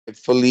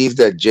believe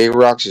that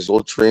Jcuckz is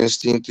ultra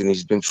instinct, and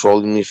he's been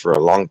trolling me for a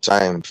long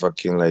time,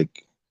 fucking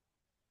like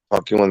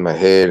fucking with my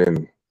head,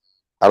 and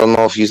I don't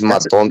know if he's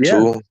That's maton yeah.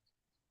 too.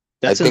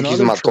 I That's think he's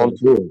another maton troll.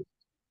 too.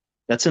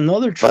 That's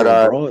another But troll,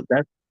 bro.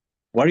 That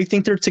why do you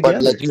think they're like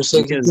together? you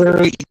said, Because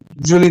he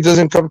usually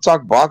doesn't come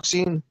talk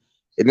boxing,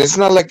 and it's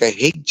not like I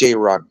hate J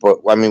Rock, but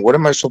I mean, what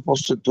am I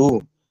supposed to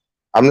do?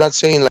 I'm not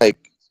saying like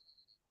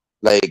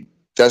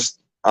that's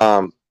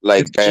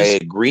like just I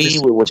just agree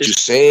just with what you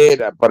just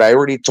said, but I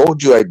already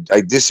told you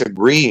I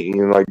disagree.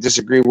 You know, I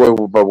disagree with.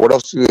 But what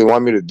else do they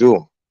want me to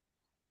do?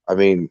 I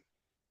mean,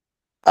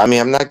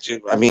 I'm not.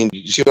 I mean,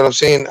 you see what I'm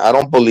saying? I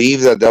don't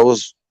believe that that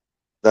was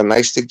the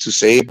nice thing to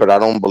say, but I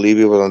don't believe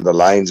it was on the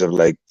lines of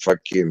like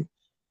fucking.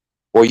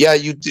 Well, yeah,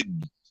 you did.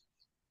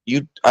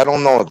 You, I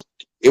don't know.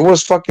 It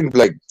was fucking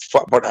like,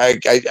 but I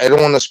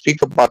don't want to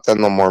speak about that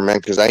no more, man,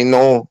 because I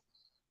know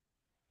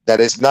that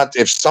it's not.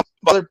 If some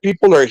other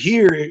people are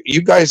here,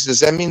 you guys, does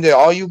that mean that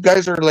all you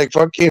guys are like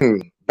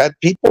fucking bad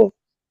people?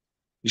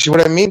 You see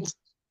what I mean?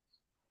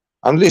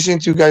 I'm listening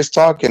to you guys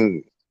talk,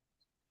 and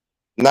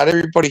not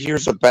everybody here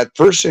is a bad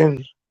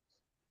person.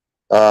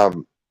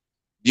 Um,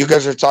 you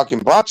guys are talking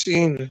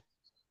boxing.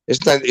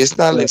 It's not. It's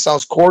not. uh, It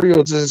sounds cordial.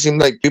 It doesn't seem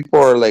like people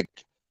are like.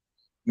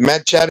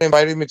 Matt Chad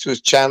invited me to his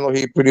channel.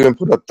 He put even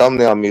put a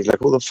thumbnail on me. He's like,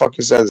 "Who the fuck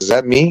is that? Is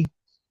that me?"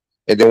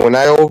 And then when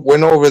I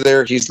went over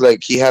there, he's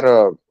like, he had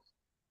a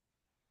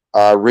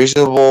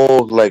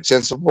reasonable, like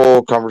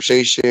sensible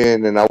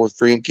conversation, and I was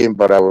drinking,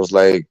 but I was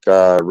like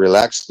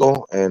relaxed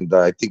though, and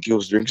I think he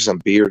was drinking some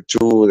beer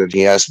too. And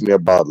he asked me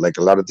about like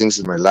a lot of things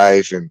in my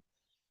life and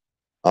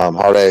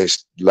how I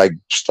like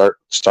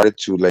started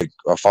to like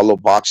follow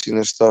boxing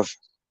and stuff.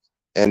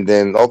 And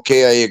then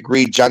okay, I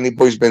agree. Johnny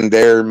Boy's been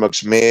there,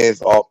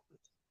 McSmith, all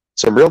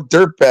some real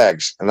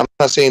dirtbags. And I'm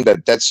not saying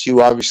that that's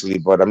you, obviously,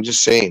 but I'm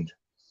just saying.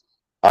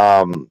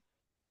 Um,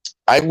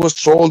 I was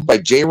trolled by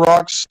J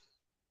Rocks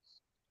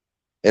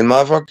and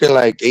motherfucking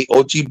like hey,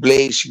 OG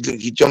Blaze.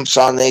 He jumps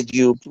on at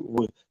you,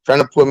 trying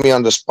to put me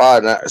on the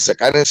spot. And it's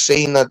like I didn't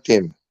say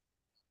nothing.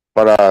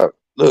 But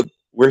look,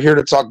 we're here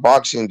to talk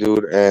boxing,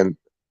 dude. And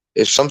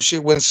if some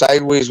shit went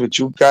sideways with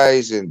you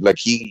guys, and like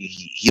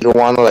he don't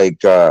want to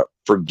like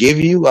forgive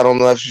you, I don't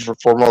know if it's a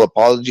formal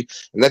apology.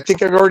 And I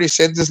think I've already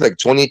said this like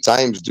 20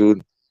 times,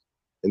 dude.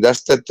 And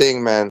that's the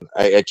thing, man.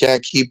 I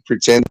can't keep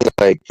pretending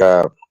like